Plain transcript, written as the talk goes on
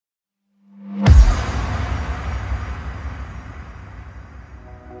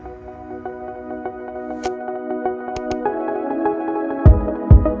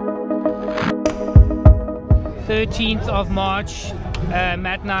13th of March.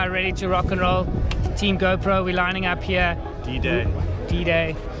 Matt and I are ready to rock and roll. Team GoPro, we're lining up here. D-Day.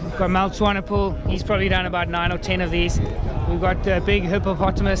 D-Day. We've got Mel Swanepoel, he's probably done about 9 or 10 of these. We've got big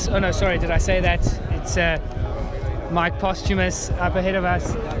hippopotamus, oh no, sorry, did I say that? It's Mike Posthumus up ahead of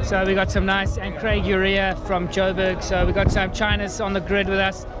us. So we got some nice, and Craig Urea from Joburg. So we got some Chinas on the grid with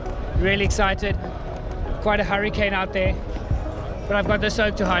us. Really excited. Quite a hurricane out there, but I've got this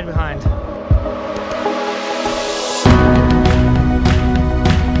oak to hide behind.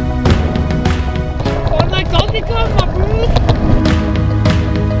 Oh my God, they come, my bro!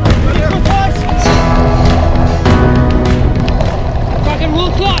 Fucking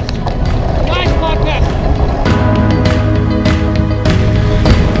world class! Nice partner!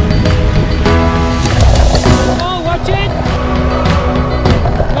 Oh, watch it!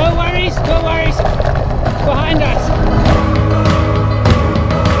 No worries, no worries. It's behind us.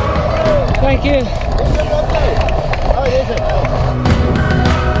 Thank you. Oh, is it?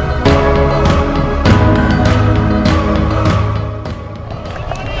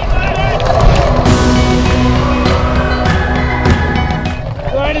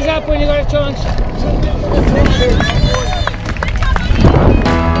 Ride us up when you got a chance.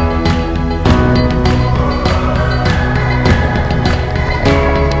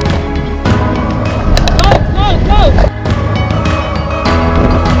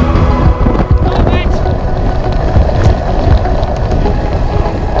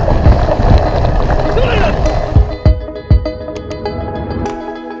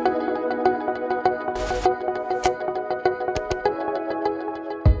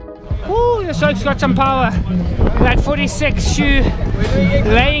 The oak's got some power. That 46 shoe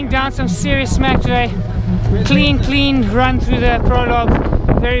laying down some serious smack today. Clean run through the prologue.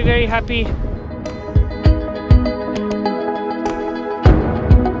 Very, very happy.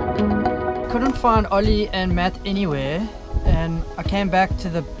 Couldn't find Ollie and Matt anywhere, and I came back to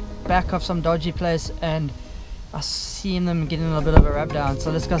the back of some dodgy place and I seen them getting a bit of a rubdown. So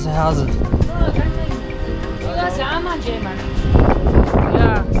let's go say how's it.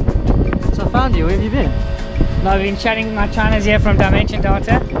 Yeah. So I found you. Where have you been? No, I've been chatting with my Chinas here from Dimension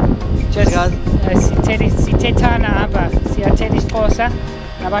Data. Just because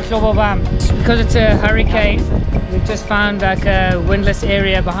it's a hurricane, we've just found like a windless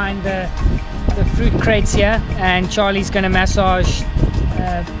area behind the fruit crates here, and Charlie's going to massage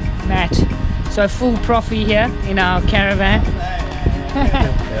Matt. So full profit here in our caravan.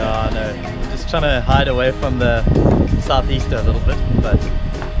 Yeah, I know. Just trying to hide away from the southeaster a little bit, but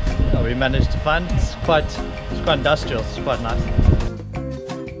yeah, we managed to find it's quite industrial. It's quite nice.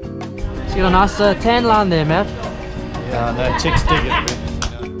 So you got a nice tan line there, Matt. Yeah, no, chicks dig it.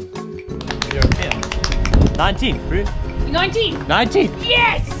 European. 19, bro. 19. 19.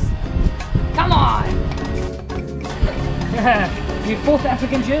 Yes. Come on. Your fourth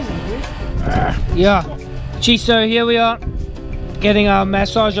African jersey, dude. Yeah. Gee, so here we are, getting our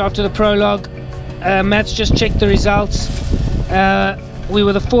massage after the prologue. Matt's just checked the results. We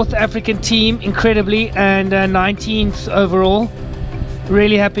were the 4th African team, incredibly, and 19th overall.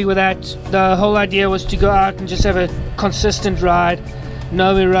 Really happy with that. The whole idea was to go out and just have a consistent ride.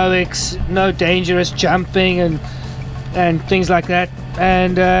 No heroics, no dangerous jumping and things like that.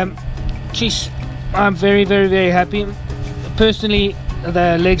 And geez, I'm very, very, very happy. Personally,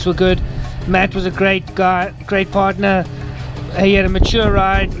 the legs were good. Matt was a great guy, great partner. He had a mature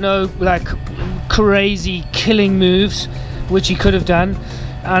ride, no like crazy killing moves, which he could have done.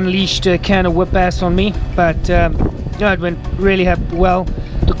 Unleashed a can of whip ass on me, but yeah, it went really well.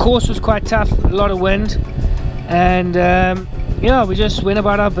 The course was quite tough, a lot of wind, and yeah, we just went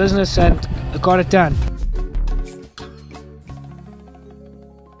about our business and got it done.